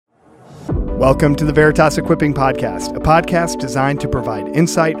Welcome to the Veritas Equipping Podcast, a podcast designed to provide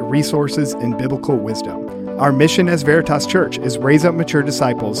insight, resources, and biblical wisdom. Our mission as Veritas Church is raise up mature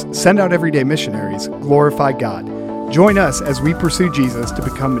disciples, send out everyday missionaries, glorify God. Join us as we pursue Jesus to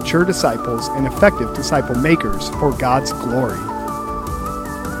become mature disciples and effective disciple makers for God's glory.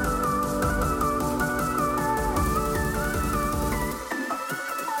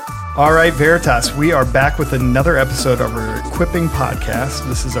 All right, Veritas, we are back with another episode of our Equipping Podcast.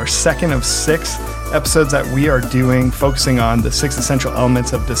 This is our second of 6 episodes that we are doing, focusing on the 6 essential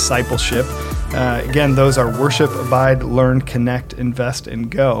elements of discipleship. Again, those are worship, abide, learn, connect, invest,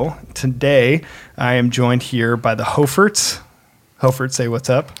 and go. Today, I am joined here by the Hoferts. Hoferts, say what's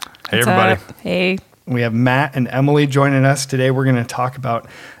up. Hey, everybody. Hey. We have Matt and Emily joining us. Today, we're going to talk about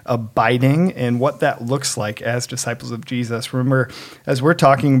abiding and what that looks like as disciples of Jesus. Remember, as we're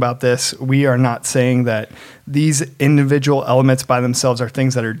talking about this, we are not saying that these individual elements by themselves are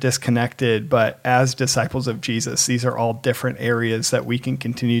things that are disconnected, but as disciples of Jesus, these are all different areas that we can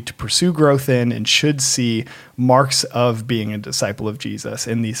continue to pursue growth in and should see marks of being a disciple of Jesus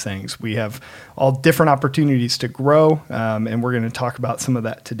in these things. We have all different opportunities to grow, and we're going to talk about some of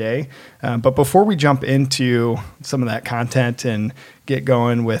that today. But before we jump into some of that content and get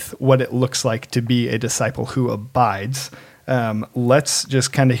going with what it looks like to be a disciple who abides, let's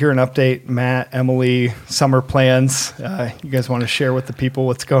just kind of hear an update. Matt, Emily, summer plans. You guys want to share with the people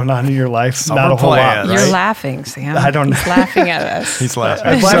what's going on in your life? Summer Not a whole plans. lot, right? You're laughing, Sam. I don't know. He's laughing at us. He's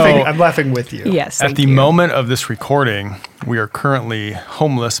laughing. I'm laughing with you. Yes. At the moment of this recording, we are currently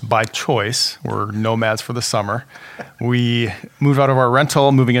homeless by choice. We're nomads for the summer. We moved out of our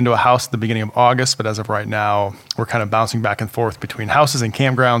rental, moving into a house at the beginning of August, but as of right now, we're kind of bouncing back and forth between houses and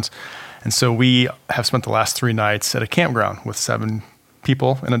campgrounds. And so we have spent the last 3 nights at a campground with 7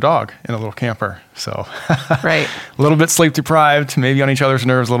 people and a dog in a little camper. So Right. a little bit sleep deprived, maybe on each other's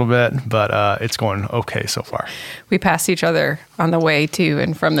nerves a little bit, but it's going okay so far. We passed each other on the way to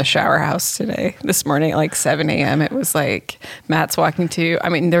and from the shower house this morning at like 7 a.m. It was like Matt's walking to,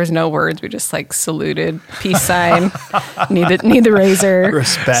 there was no words. We just like saluted, peace sign, need the razor.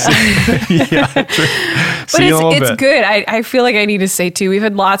 Respect. Yeah, But it's good. I feel like I need to say too, we've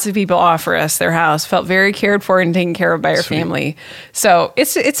had lots of people offer us their house, felt very cared for and taken care of by our family. So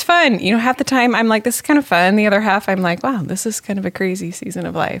it's fun. Half the time I'm like, this is kind of fun. The other half I'm like, wow, this is kind of a crazy season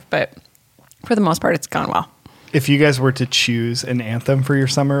of life. But for the most part, it's gone well. If you guys were to choose an anthem for your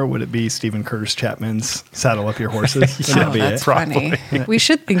summer, would it be Stephen Curtis Chapman's Saddle Up Your Horses? Would that be That's it? funny. We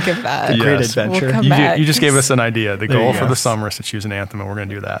should think of that. Great Yes. adventure. We'll come back. You just gave us an idea. The There you goal go. for the summer is to choose an anthem, and we're going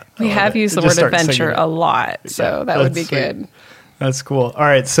to do that. We have used the Just word start adventure singing it. a lot, so that would be That's sweet. good. That's cool. All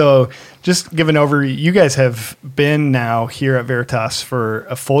right. So just give an overview. You guys have been now here at Veritas for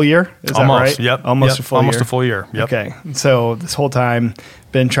a full year. Is that right? Yep. Almost a full year. Almost a full year. Yep. Okay. So this whole time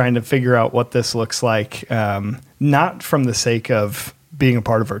been trying to figure out what this looks like, not from the sake of being a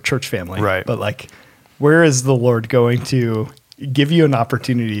part of our church family, Right. but like, where is the Lord going to give you an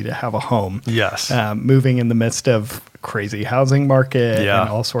opportunity to have a home? Yes. Moving in the midst of crazy housing market Yeah. and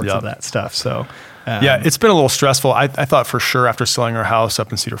all sorts Yep. of that stuff. So, Yeah, it's been a little stressful. I thought for sure after selling our house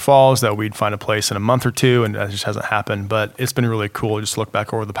up in Cedar Falls that we'd find a place in a month or two, and that just hasn't happened. But it's been really cool just to look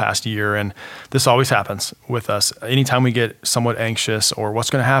back over the past year. And this always happens with us. Anytime we get somewhat anxious or what's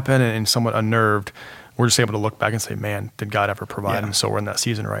going to happen and somewhat unnerved, we're just able to look back and say, man, did God ever provide? Yeah. And so we're in that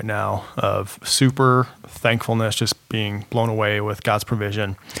season right now of super thankfulness, just being blown away with God's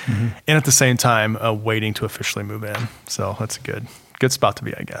provision. Mm-hmm. And at the same time, waiting to officially move in. So that's a good spot to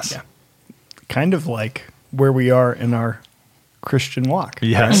be, I guess. Yeah. Kind of like where we are in our Christian walk.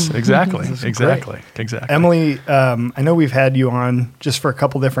 Yes, right? exactly. This is Exactly. Emily, I know we've had you on just for a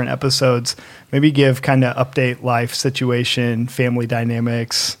couple different episodes. Maybe give kind of update life situation, family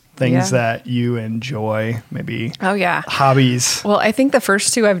dynamics, things that you enjoy, maybe Oh, yeah. hobbies. Well, I think the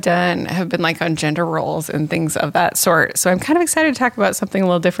first 2 I've done have been like on gender roles and things of that sort. So I'm kind of excited to talk about something a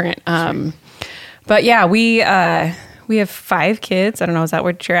little different. But yeah, we have 5 kids. I don't know, is that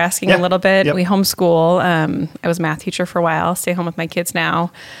what you're asking a little bit? Yep. We homeschool. I was a math teacher for a while, stay home with my kids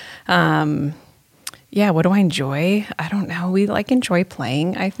now. What do I enjoy? I don't know. We enjoy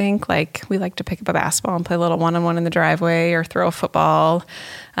playing, I think. We like to pick up a basketball and play a little one-on-one in the driveway or throw a football.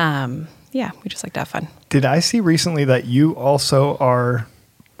 We just like to have fun. Did I see recently that you also are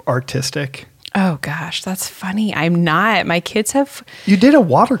artistic? Oh gosh, that's funny. I'm not. My kids have. You did a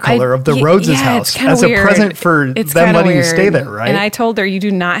watercolor of the Rhodes' house as weird. a present for It's them kinda letting you weird. stay there, right? And I told her, you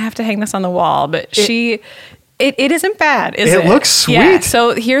do not have to hang this on the wall, but she It isn't bad, is it? It looks sweet. Yeah.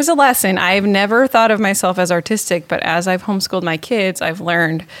 So here's a lesson. I've never thought of myself as artistic, but as I've homeschooled my kids, I've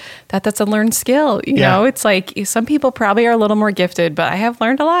learned that that's a learned skill. You know, it's like some people probably are a little more gifted, but I have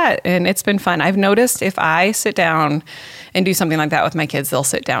learned a lot and it's been fun. I've noticed if I sit down and do something like that with my kids, they'll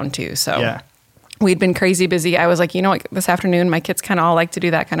sit down too. So we'd been crazy busy. I was like, you know what, this afternoon, my kids kind of all like to do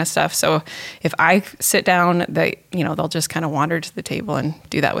that kind of stuff. So if I sit down, they'll just kind of wander to the table and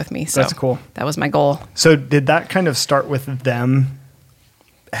do that with me. So that's cool. That was my goal. So did that kind of start with them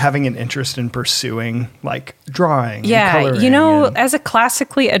having an interest in pursuing like drawing? Yeah. And coloring as a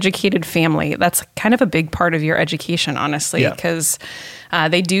classically educated family, that's kind of a big part of your education, honestly, because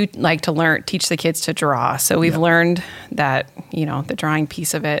they do like to teach the kids to draw. So we've learned that, the drawing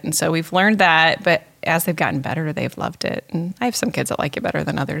piece of it. And so we've learned that, but as they've gotten better, they've loved it. And I have some kids that like it better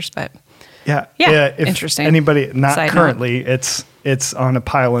than others, but if interesting. Anybody, not Side currently, it's on a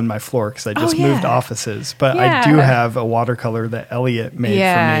pile in my floor because I just moved offices. But I do have a watercolor that Elliot made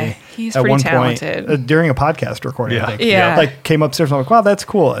for me. He's at pretty one talented. point during a podcast recording. I think. Yeah. Like came upstairs and I'm like, wow, that's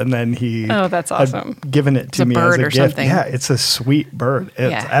cool. And then he that's awesome. had given it to me as a gift. Something. Yeah, it's a sweet bird.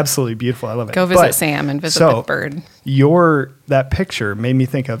 It's absolutely beautiful. I love it. Go visit Sam and visit the bird. That picture made me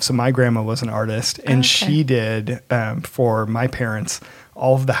think of, so my grandma was an artist and she did for my parents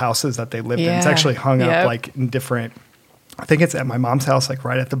all of the houses that they lived in. It's actually hung up like in different, I think it's at my mom's house, like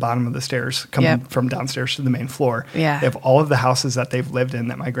right at the bottom of the stairs, coming from downstairs to the main floor. Yeah. They have all of the houses that they've lived in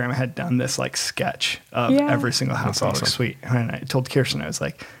that my grandma had done this like sketch of every single house. That's awesome. It was sweet. And I told Kirsten, I was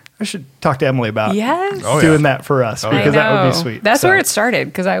like, I should talk to Emily about doing that for us because that would be sweet. That's where it started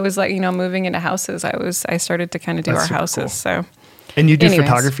because I was like, moving into houses. I started to kind of do our houses. Cool. So. And you do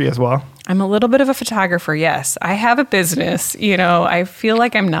photography as well? I'm a little bit of a photographer, yes. I have a business. I feel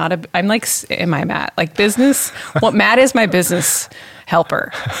like I'm like, am I Matt? Like business, Matt is my business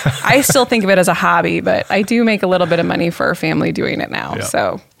helper. I still think of it as a hobby, but I do make a little bit of money for our family doing it now,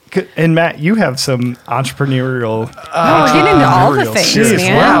 so. And Matt, you have some entrepreneurial. We're getting into all the things,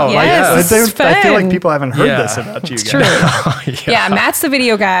 man. Wow, yes, I feel like people haven't heard this about you guys. It's true. Matt's the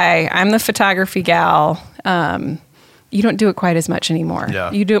video guy. I'm the photography gal. You don't do it quite as much anymore.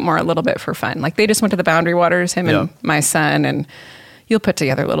 Yeah. You do it more a little bit for fun. Like they just went to the Boundary Waters, him and my son, and you'll put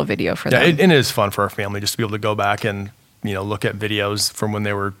together a little video for them. And it is fun for our family just to be able to go back and look at videos from when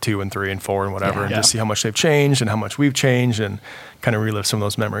they were 2 and 3 and 4 and whatever, and just see how much they've changed and how much we've changed and kind of relive some of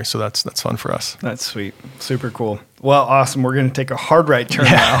those memories. So that's fun for us. That's sweet. Super cool. Well, awesome. We're going to take a hard right turn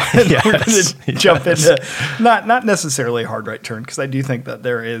now. We're going to jump into not necessarily a hard right turn because I do think that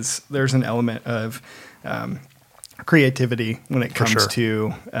there's an element of creativity when it comes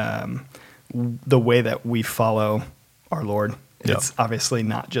to the way that we follow our Lord. It's obviously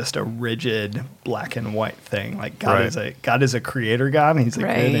not just a rigid black and white thing. Like God is a creator God, and He's a good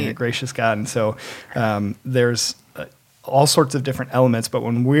and a gracious God. And so there's all sorts of different elements. But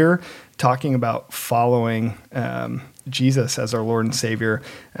when we're talking about following Jesus as our Lord and Savior,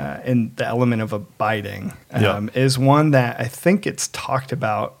 and the element of abiding is one that I think it's talked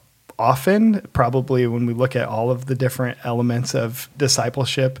about often, probably when we look at all of the different elements of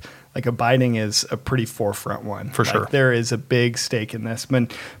discipleship, like abiding is a pretty forefront one. For sure. There is a big stake in this.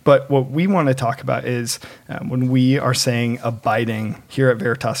 But what we want to talk about is when we are saying abiding here at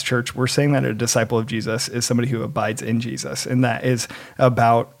Veritas Church, we're saying that a disciple of Jesus is somebody who abides in Jesus. And that is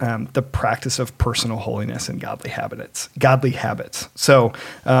about the practice of personal holiness and godly habits. So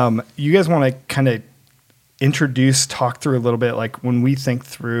you guys want to kind of talk through a little bit, like when we think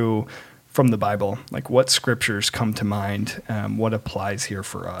through from the Bible, like what scriptures come to mind, what applies here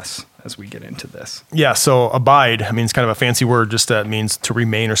for us as we get into this? Yeah, so abide, it's kind of a fancy word, just that means to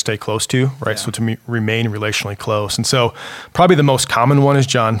remain or stay close to, right? Yeah. So to remain relationally close. And so probably the most common one is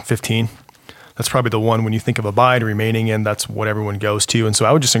John 15. That's probably the one when you think of abide, remaining in, that's what everyone goes to. And so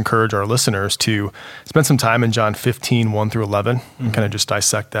I would just encourage our listeners to spend some time in John 15, 1 through 11, and kind of just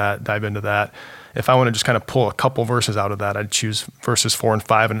dissect that, dive into that. If I want to just kind of pull a couple verses out of that, I'd choose verses 4 and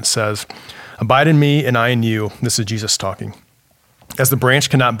 5, and it says, "Abide in me and I in you." This is Jesus talking. "As the branch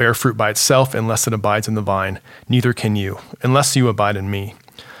cannot bear fruit by itself unless it abides in the vine, neither can you, unless you abide in me.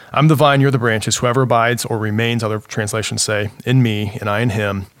 I'm the vine, you're the branches. Whoever abides or remains," other translations say, "in me and I in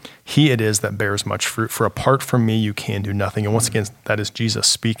him, he it is that bears much fruit. For apart from me, you can do nothing." And once again, that is Jesus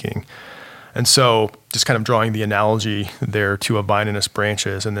speaking. And so just kind of drawing the analogy there to abide in his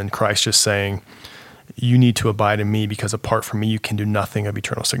branches, and then Christ just saying, you need to abide in me because apart from me, you can do nothing of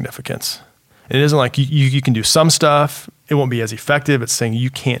eternal significance. And it isn't like you can do some stuff, it won't be as effective. It's saying you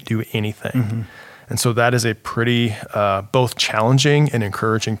can't do anything. Mm-hmm. And so that is a pretty both challenging and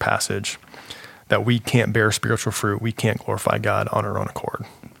encouraging passage that we can't bear spiritual fruit. We can't glorify God on our own accord.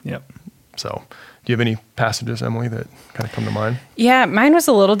 Yep. So do you have any passages, Emily, that kind of come to mind? Yeah, mine was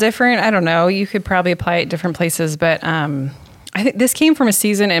a little different. I don't know. You could probably apply it different places, but I think this came from a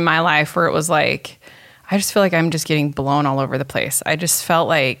season in my life where it was like, I just feel like I'm just getting blown all over the place. I just felt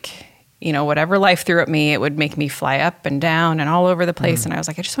like, whatever life threw at me, it would make me fly up and down and all over the place. And I was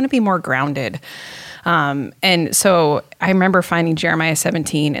like, I just want to be more grounded. And so I remember finding Jeremiah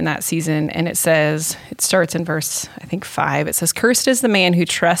 17 in that season, and it starts in verse, I think 5. It says, "Cursed is the man who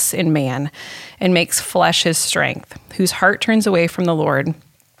trusts in man and makes flesh his strength, whose heart turns away from the Lord.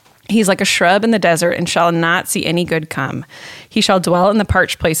 He's like a shrub in the desert and shall not see any good come. He shall dwell in the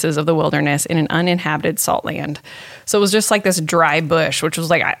parched places of the wilderness in an uninhabited salt land." So it was just like this dry bush, which was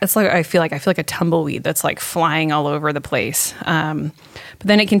like, I feel like a tumbleweed that's like flying all over the place. But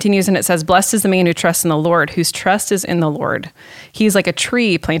then it continues and it says, "Blessed is the man who trusts in the Lord, whose trust is in the Lord. He's like a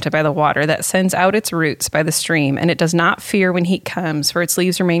tree planted by the water that sends out its roots by the stream, and it does not fear when heat comes, for its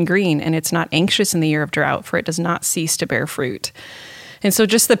leaves remain green, and it's not anxious in the year of drought, for it does not cease to bear fruit." And so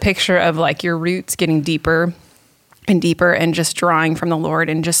just the picture of like your roots getting deeper and deeper and just drawing from the Lord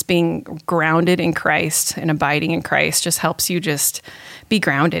and just being grounded in Christ and abiding in Christ just helps you just be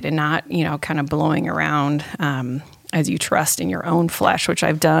grounded and not, kind of blowing around as you trust in your own flesh, which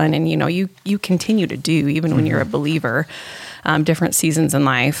I've done. And, you continue to do even when you're a believer, different seasons in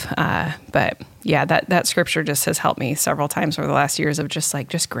life. But yeah, that scripture just has helped me several times over the last years of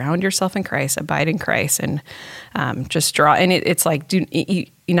just ground yourself in Christ, abide in Christ, and just draw. And it's like, you're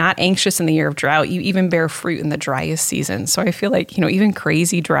not anxious in the year of drought. You even bear fruit in the driest season. So I feel like, even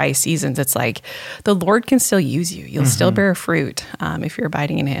crazy dry seasons, it's like the Lord can still use you. You'll still bear fruit if you're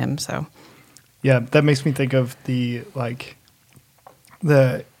abiding in Him. So. Yeah, that makes me think of the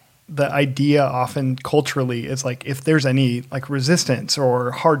idea often culturally is like if there's any like resistance or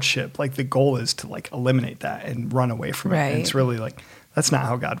hardship, like the goal is to like eliminate that and run away from it. And it's really like that's not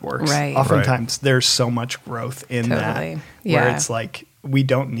how God works. Right. Oftentimes there's so much growth in that where it's like we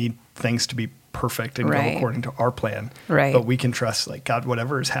don't need things to be perfect and go according to our plan. Right. But we can trust like God,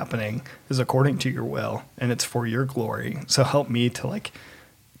 whatever is happening is according to your will and it's for your glory. So help me to like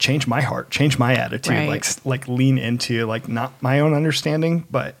change my heart, change my attitude, like lean into like not my own understanding,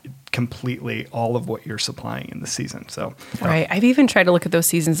 but completely all of what you're supplying in the season. So, right. I've even tried to look at those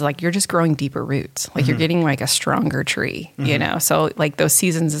seasons like you're just growing deeper roots, like you're getting like a stronger tree, So like those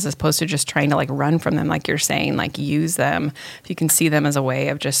seasons as opposed to just trying to like run from them, like you're saying, like use them. If you can see them as a way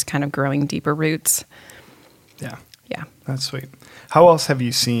of just kind of growing deeper roots. Yeah. Yeah. That's sweet. How else have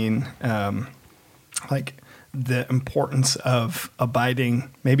you seen, like the importance of abiding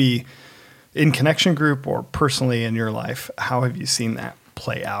maybe in connection group or personally in your life? How have you seen that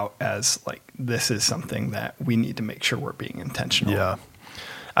play out as like, this is something that we need to make sure we're being intentional? Yeah.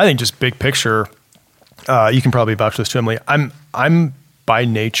 I think just big picture, you can probably vouch for this too, Emily. I'm by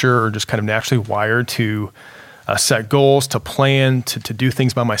nature or just kind of naturally wired to set goals, to plan, to do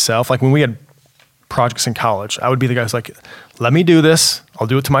things by myself. Like when we had projects in college, I would be the guy who's like, let me do this. I'll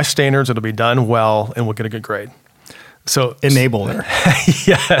do it to my standards. It'll be done well and we'll get a good grade. So enabler.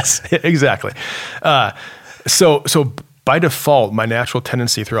 Yes, exactly. So by default, my natural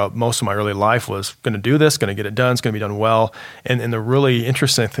tendency throughout most of my early life was going to do this, going to get it done, it's going to be done well. And the really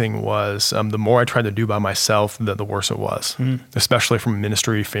interesting thing was the more I tried to do by myself, the worse it was, especially from a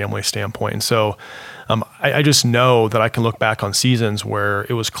ministry, family standpoint. And so I just know that I can look back on seasons where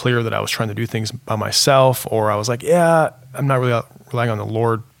it was clear that I was trying to do things by myself, or I was like, I'm not really relying on the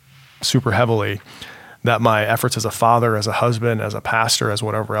Lord super heavily, that my efforts as a father, as a husband, as a pastor, as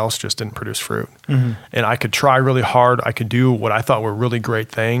whatever else just didn't produce fruit. And I could try really hard. I could do what I thought were really great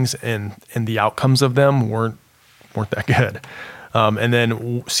things, and the outcomes of them weren't that good. And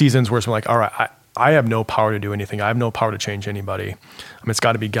then seasons where it's like, all right, I have no power to do anything. I have no power to change anybody. It's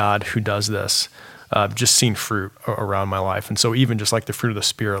got to be God who does this. Just seen fruit around my life. And so even just like the fruit of the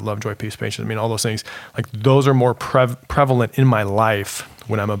Spirit, love, joy, peace, patience, all those things, like those are more prevalent in my life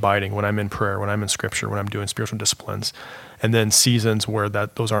when I'm abiding, when I'm in prayer, when I'm in scripture, when I'm doing spiritual disciplines. And then seasons where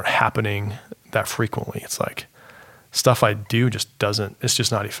those aren't happening that frequently. It's like stuff I do it's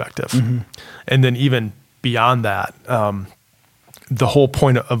just not effective. And then even beyond that, the whole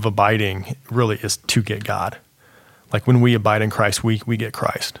point of abiding really is to get God. Like when we abide in Christ, we get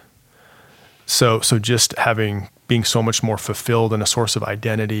Christ. So just being so much more fulfilled and a source of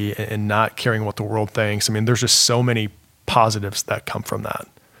identity and not caring what the world thinks. There's just so many positives that come from that.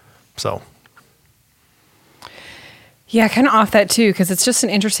 So. Yeah, kind of off that too, because it's just an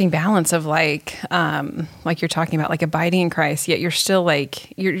interesting balance of like you're talking about, like abiding in Christ, yet you're still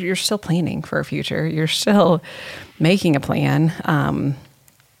like, you're still planning for a future. You're still making a plan.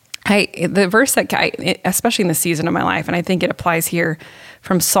 The verse that especially in the season of my life, and I think it applies here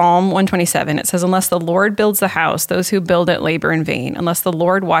from Psalm 127. It says, unless the Lord builds the house, those who build it labor in vain. Unless the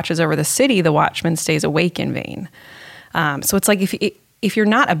Lord watches over the city, the watchman stays awake in vain. So it's like if you're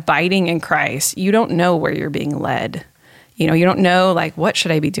not abiding in Christ, you don't know where you're being led. You know, you don't know, like, what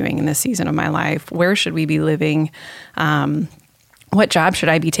should I be doing in this season of my life? Where should we be living? What job should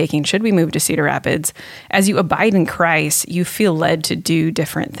I be taking? Should we move to Cedar Rapids? As you abide in Christ, you feel led to do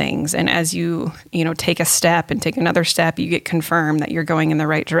different things. And as you take a step and take another step, you get confirmed that you're going in the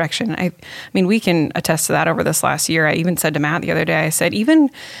right direction. I mean, we can attest to that over this last year. I even said to Matt the other day, I said, even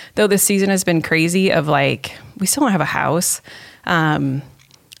though this season has been crazy of like, we still don't have a house,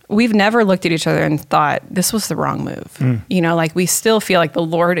 we've never looked at each other and thought this was the wrong move. You know, like we still feel like the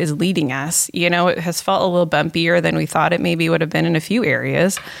Lord is leading us. You know, it has felt a little bumpier than we thought it maybe would have been in a few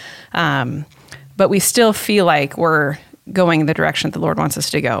areas. But we still feel like we're going the direction that the Lord wants us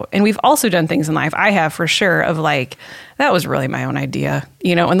to go. And we've also done things in life, I have for sure, of like, that was really my own idea,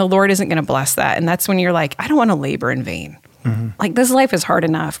 you know, and the Lord isn't going to bless that. And that's when you're like, I don't want to labor in vain. Like, this life is hard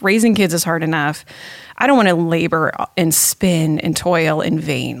enough. Raising kids is hard enough. I don't want to labor and spin and toil in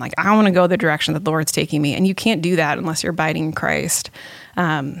vain. Like, I want to go the direction that the Lord's taking me. And you can't do that unless you're abiding in Christ.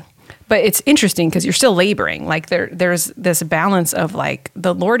 But it's interesting because you're still laboring. Like, there's this balance of like,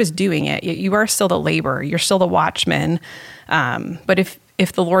 the Lord is doing it. You are still the laborer. You're still the watchman. But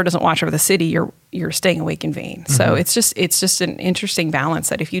if the Lord doesn't watch over the city, you're staying awake in vain. So it's just an interesting balance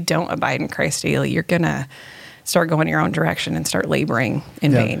that if you don't abide in Christ daily, you're going to start going your own direction and start laboring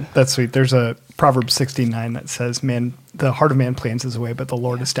in vain. That's sweet. There's a Proverbs 69 that says, man, the heart of man plans his way, but the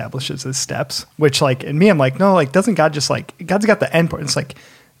Lord establishes his steps, which like, in me, I'm like, no, like, doesn't God just like, God's got the end point. It's like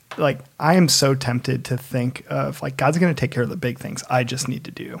I am so tempted to think of like, God's going to take care of the big things I just need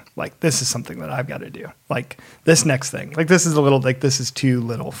to do. Like, this is something that I've got to do. Like this next thing, like this is a little, like this is too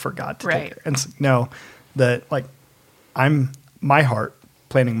little for God to take care. And it's, no, that like my heart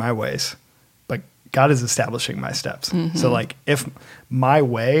planning my ways, God is establishing my steps. So like if my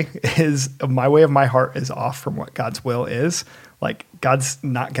way of my heart is off from what God's will is, like God's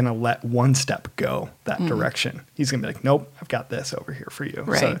not going to let one step go that direction. He's going to be like, nope, I've got this over here for you.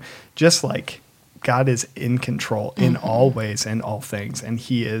 Right. So just like God is in control in all ways and all things. And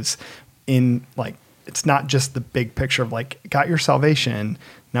he is in like, it's not just the big picture of like, got your salvation,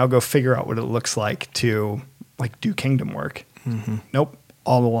 now go figure out what it looks like to like do kingdom work. Nope.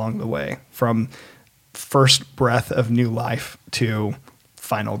 All along the way, from first breath of new life to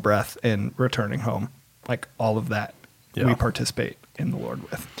final breath in returning home, like all of that we participate in the Lord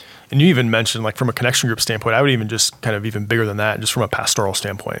with. And you even mentioned, like, from a connection group standpoint, I would even just kind of even bigger than that, just from a pastoral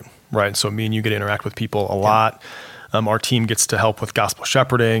standpoint, right? So me and you get to interact with people a lot. Our team gets to help with gospel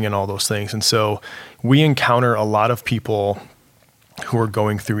shepherding and all those things. And so we encounter a lot of people who are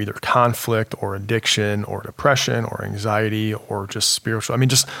going through either conflict or addiction or depression or anxiety or just spiritual, I mean,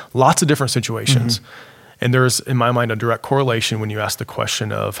 just lots of different situations. And there's, in my mind, a direct correlation when you ask the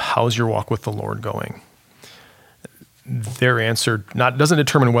question of how's your walk with the Lord going? Their answer doesn't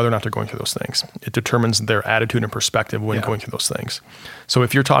determine whether or not they're going through those things. It determines their attitude and perspective when going through those things. So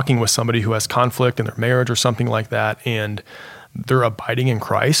if you're talking with somebody who has conflict in their marriage or something like that, and they're abiding in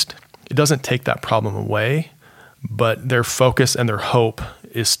Christ, it doesn't take that problem away, but their focus and their hope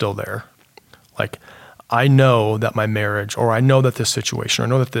is still there. Like, I know that my marriage, or I know that this situation, or I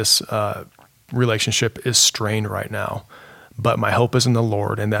know that this relationship is strained right now, but my hope is in the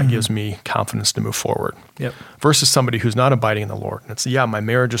Lord, and that gives me confidence to move forward. Versus somebody who's not abiding in the Lord. And it's, my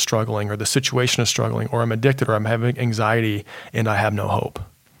marriage is struggling, or the situation is struggling, or I'm addicted, or I'm having anxiety, and I have no hope.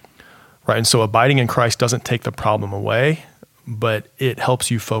 Right? And so abiding in Christ doesn't take the problem away, but it helps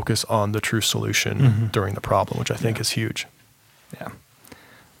you focus on the true solution during the problem, which I think is huge.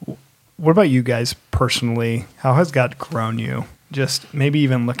 What about you guys personally? How has God grown you? Just maybe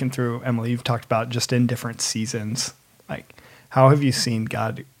even looking through, Emily, you've talked about just in different seasons. Like, how have you seen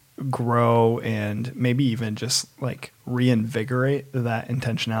God grow and maybe even just like reinvigorate that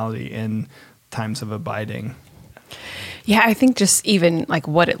intentionality in times of abiding? Yeah, I think just even like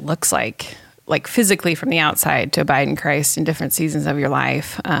what it looks like physically from the outside to abide in Christ in different seasons of your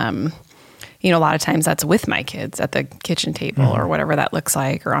life. A lot of times that's with my kids at the kitchen table or whatever that looks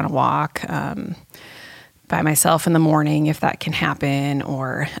like, or on a walk, by myself in the morning, if that can happen,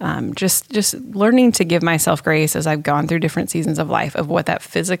 or just learning to give myself grace as I've gone through different seasons of life of what that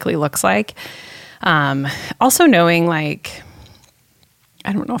physically looks like. Also knowing, like,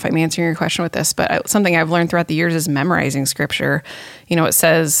 I don't know if I'm answering your question with this, but something I've learned throughout the years is memorizing scripture. It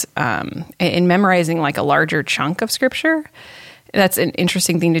says in memorizing like a larger chunk of scripture, that's an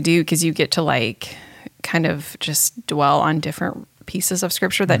interesting thing to do because you get to like kind of just dwell on different pieces of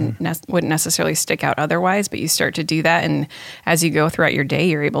scripture that wouldn't necessarily stick out otherwise, but you start to do that. And as you go throughout your day,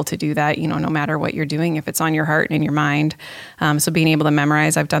 you're able to do that, no matter what you're doing, if it's on your heart and in your mind. So being able to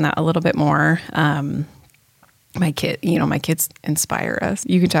memorize, I've done that a little bit more. My kids inspire us.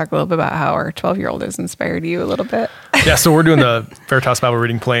 You can talk a little bit about how our 12-year-old has inspired you a little bit. Yeah. So we're doing the Veritas Bible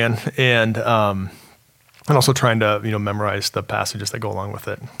reading plan and also trying to, memorize the passages that go along with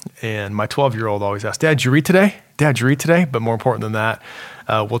it. And my 12-year-old always asks, Dad, did you read today? Dad, did you read today? But more important than that,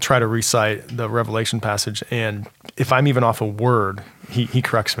 we'll try to recite the Revelation passage. And if I'm even off a word, he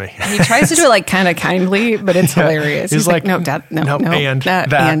corrects me. He tries to do it like kind of kindly, but it's hilarious. He's like, no, Dad, no, and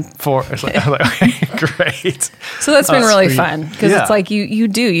that for, it's like, I'm like, okay, great. So that's been really fun because it's like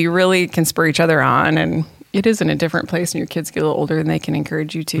you really can spur each other on, and it is in a different place, and your kids get a little older and they can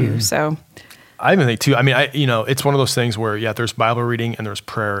encourage you too. So I even think too, it's one of those things where, there's Bible reading and there's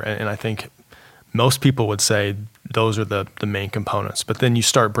prayer. And I think most people would say those are the main components, but then you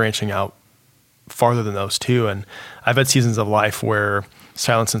start branching out farther than those too. And I've had seasons of life where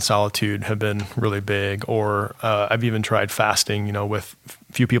silence and solitude have been really big, or I've even tried fasting, with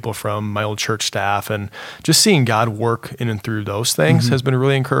a few people from my old church staff, and just seeing God work in and through those things has been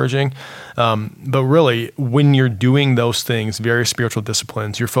really encouraging. But really, when you're doing those things, various spiritual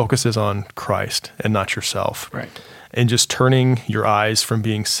disciplines, your focus is on Christ and not yourself. Right. And just turning your eyes from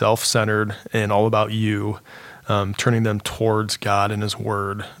being self-centered and all about you, turning them towards God and His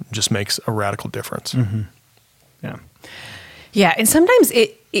Word just makes a radical difference. Mm-hmm. Yeah. Yeah, and sometimes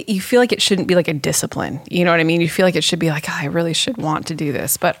you feel like it shouldn't be like a discipline. You know what I mean? You feel like it should be like, I really should want to do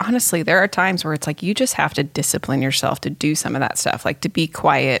this. But honestly, there are times where it's like you just have to discipline yourself to do some of that stuff, like to be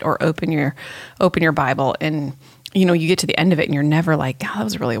quiet or open your Bible, and you get to the end of it and you're never like, God, that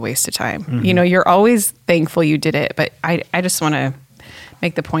was really a waste of time. Mm-hmm. You're always thankful you did it. But I just want to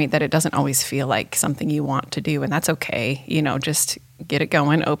make the point that it doesn't always feel like something you want to do, and that's okay. Just get it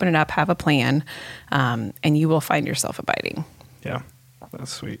going, open it up, have a plan, and you will find yourself abiding. Yeah,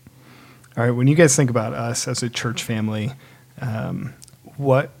 that's sweet. All right, when you guys think about us as a church family,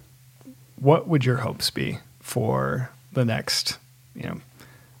 what would your hopes be for the next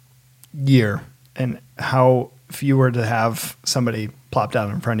year? And how, if you were to have somebody plop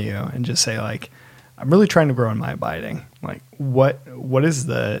down in front of you and just say, like, I'm really trying to grow in my abiding, like what is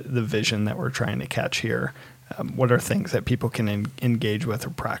the vision that we're trying to catch here? What are things that people can engage with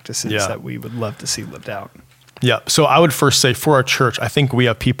or practices that we would love to see lived out? Yeah. So I would first say for our church, I think we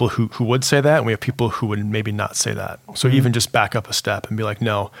have people who would say that, and we have people who would maybe not say that. So even just back up a step and be like,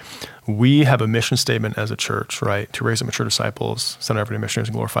 no, we have a mission statement as a church, right? To raise up mature disciples, send out everyday missionaries,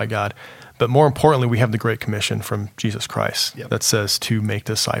 and glorify God. But more importantly, we have the Great Commission from Jesus Christ that says to make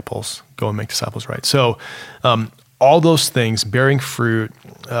disciples, go and make disciples, right? So all those things, bearing fruit,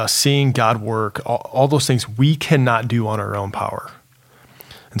 seeing God work, all those things we cannot do on our own power.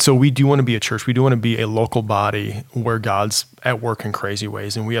 And so we do want to be a church. We do want to be a local body where God's at work in crazy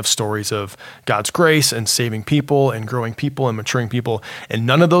ways. And we have stories of God's grace and saving people and growing people and maturing people. And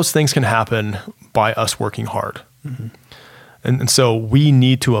none of those things can happen by us working hard. Mm-hmm. And so we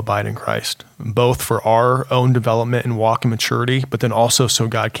need to abide in Christ, both for our own development and walk in maturity, but then also so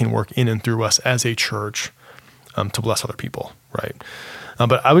God can work in and through us as a church to bless other people, right?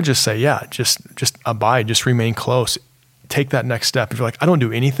 But I would just say, just abide, just remain close. Take that next step. If you're like, I don't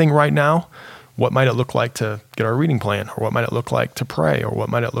do anything right now, what might it look like to get our reading plan? Or what might it look like to pray? Or what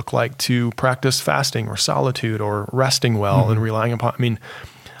might it look like to practice fasting or solitude or resting well and relying upon,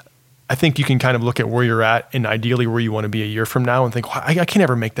 I think you can kind of look at where you're at and ideally where you want to be a year from now and think, well, I can't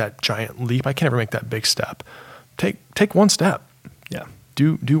ever make that giant leap. I can't ever make that big step. Take one step. Yeah.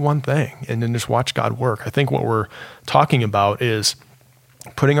 Do one thing and then just watch God work. I think what we're talking about is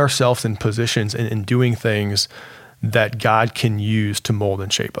putting ourselves in positions and doing things that God can use to mold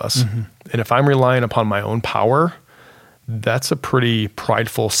and shape us. Mm-hmm. And if I'm relying upon my own power, that's a pretty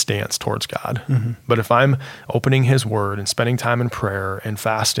prideful stance towards God. Mm-hmm. But if I'm opening His Word and spending time in prayer and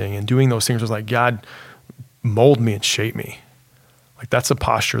fasting and doing those things, it's like, God, mold me and shape me. Like that's a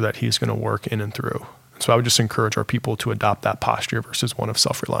posture that He's going to work in and through. So I would just encourage our people to adopt that posture versus one of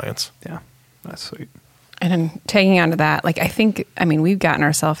self-reliance. Yeah, that's sweet. And then tagging onto that, we've gotten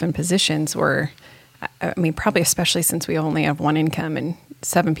ourselves in positions where, probably especially since we only have one income and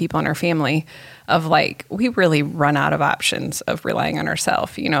 7 people in our family, of like, we really run out of options of relying on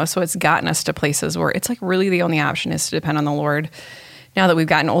ourselves, so it's gotten us to places where it's like really the only option is to depend on the Lord. Now that we've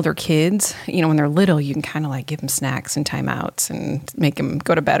gotten older kids, when they're little, you can kind of like give them snacks and timeouts and make them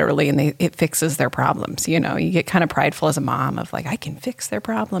go to bed early, and it fixes their problems. You get kind of prideful as a mom of like, I can fix their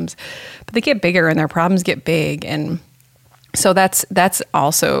problems, but they get bigger and their problems get big. And So that's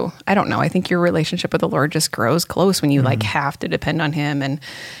also, I don't know, I think your relationship with the Lord just grows close when you like have to depend on him, and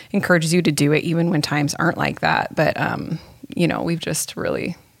encourages you to do it even when times aren't like that. But, we've just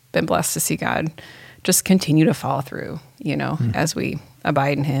really been blessed to see God just continue to follow through, as we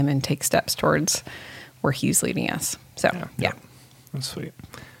abide in him and take steps towards where he's leading us. So, yeah. That's sweet.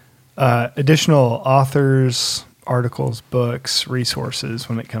 Additional authors, articles, books, resources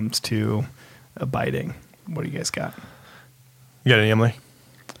when it comes to abiding. What do you guys got? You got any, Emily?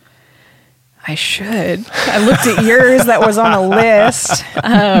 I should. I looked at yours that was on a list.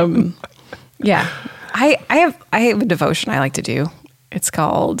 Yeah. I have a devotion I like to do. It's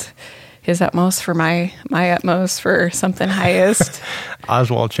called His Utmost for my utmost for something highest.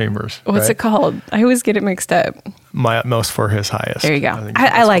 Oswald Chambers. What's it called? I always get it mixed up. My utmost for his highest. There you go.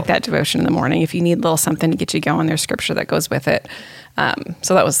 I like that devotion in the morning. If you need a little something to get you going, there's scripture that goes with it.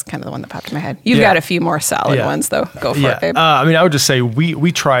 So that was kind of the one that popped in my head. You've got a few more solid ones though. Go for it, babe. I would just say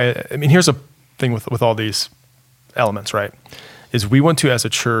we try. Here's a thing with all these elements, right? Is we want to, as a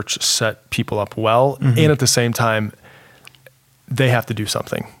church, set people up well, and at the same time, they have to do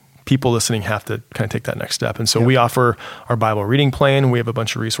something. People listening have to kind of take that next step. And so we offer our Bible reading plan. We have a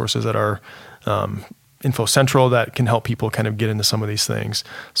bunch of resources at our Info Central that can help people kind of get into some of these things.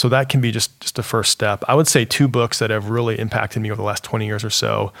 So that can be just a first step. I would say 2 books that have really impacted me over the last 20 years or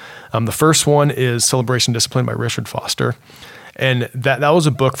so. The first one is Celebration Discipline by Richard Foster. And that was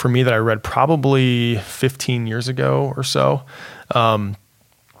a book for me that I read probably 15 years ago or so.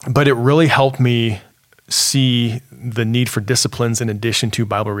 But it really helped me see the need for disciplines in addition to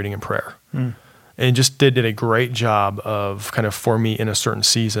Bible reading and prayer. And just did a great job of kind of, for me in a certain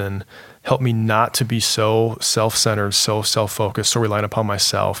season, helped me not to be so self-centered, so self-focused, so reliant upon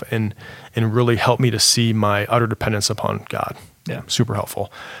myself, and really helped me to see my utter dependence upon God. Yeah. Super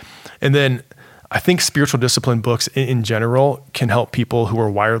helpful. And then I think spiritual discipline books in general can help people who are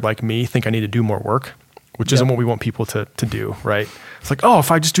wired like me think I need to do more work, which isn't what we want people to do, right? It's like, oh,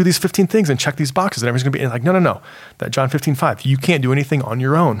 if I just do these 15 things and check these boxes, then everything's going to be like, no. That John 15:5, you can't do anything on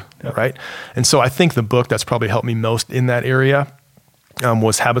your own, right? And so I think the book that's probably helped me most in that area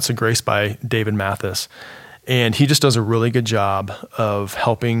was Habits of Grace by David Mathis. And he just does a really good job of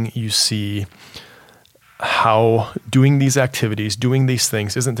helping you see how doing these activities, doing these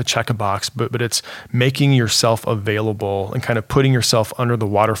things isn't to check a box, but it's making yourself available and kind of putting yourself under the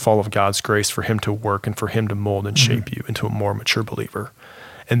waterfall of God's grace for him to work and for him to mold and shape you into a more mature believer.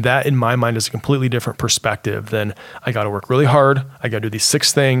 And that, in my mind, is a completely different perspective than I got to work really hard, I got to do these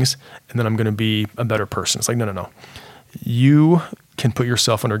 6 things, and then I'm going to be a better person. It's like, no. You can put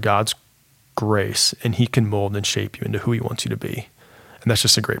yourself under God's grace, and he can mold and shape you into who he wants you to be. And that's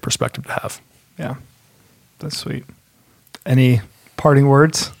just a great perspective to have. Yeah. That's sweet. Any parting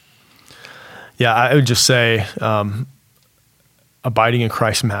words? Yeah, I would just say abiding in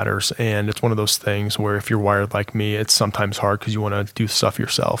Christ matters. And it's one of those things where if you're wired like me, it's sometimes hard because you want to do stuff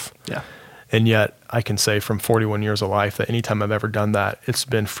yourself. Yeah. And yet I can say from 41 years of life that anytime I've ever done that, it's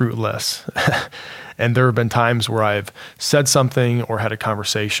been fruitless. And there have been times where I've said something or had a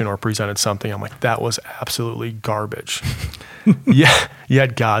conversation or presented something. I'm like, that was absolutely garbage.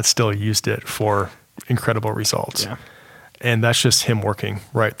 Yet God still used it for incredible results. Yeah. And that's just him working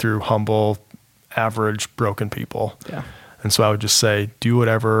right through humble, average, broken people. Yeah. And so I would just say, do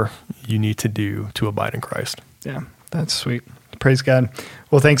whatever you need to do to abide in Christ. Yeah, that's sweet. Praise God.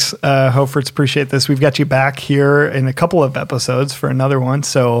 Well, thanks, Hoferts. Appreciate this. We've got you back here in a couple of episodes for another one.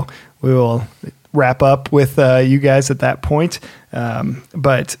 So we will wrap up with you guys at that point.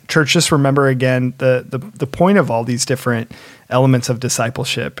 But church, just remember again, the point of all these different elements of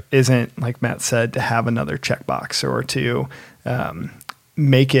discipleship isn't, like Matt said, to have another checkbox or to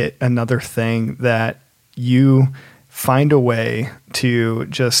make it another thing that you find a way to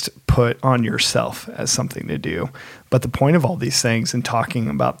just put on yourself as something to do. But the point of all these things and talking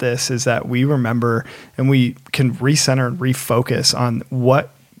about this is that we remember and we can recenter and refocus on what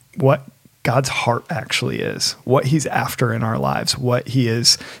God's heart actually is, what he's after in our lives, what he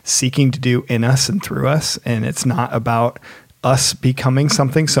is seeking to do in us and through us. And it's not about us becoming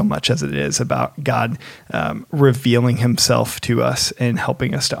something so much as it is about God revealing himself to us and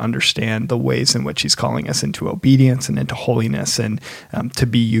helping us to understand the ways in which he's calling us into obedience and into holiness and to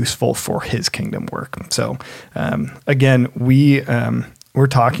be useful for his kingdom work. So again, we we're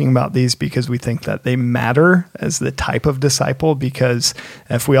talking about these because we think that they matter as the type of disciple, because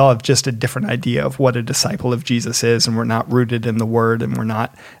if we all have just a different idea of what a disciple of Jesus is, and we're not rooted in the Word, and we're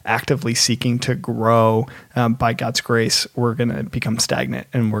not actively seeking to grow by God's grace, we're going to become stagnant,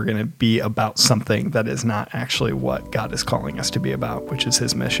 and we're going to be about something that is not actually what God is calling us to be about, which is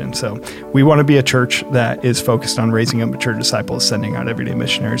His mission. So we want to be a church that is focused on raising up mature disciples, sending out everyday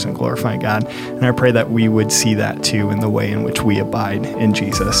missionaries, and glorifying God. And I pray that we would see that too in the way in which we abide in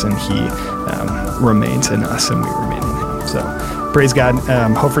Jesus, and He remains in us and we remain in Him. So praise God.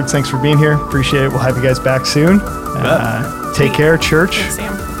 Hoferds, thanks for being here. Appreciate it. We'll have you guys back soon. Take care, church. Thanks,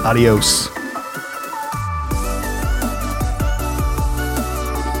 Sam. Adios.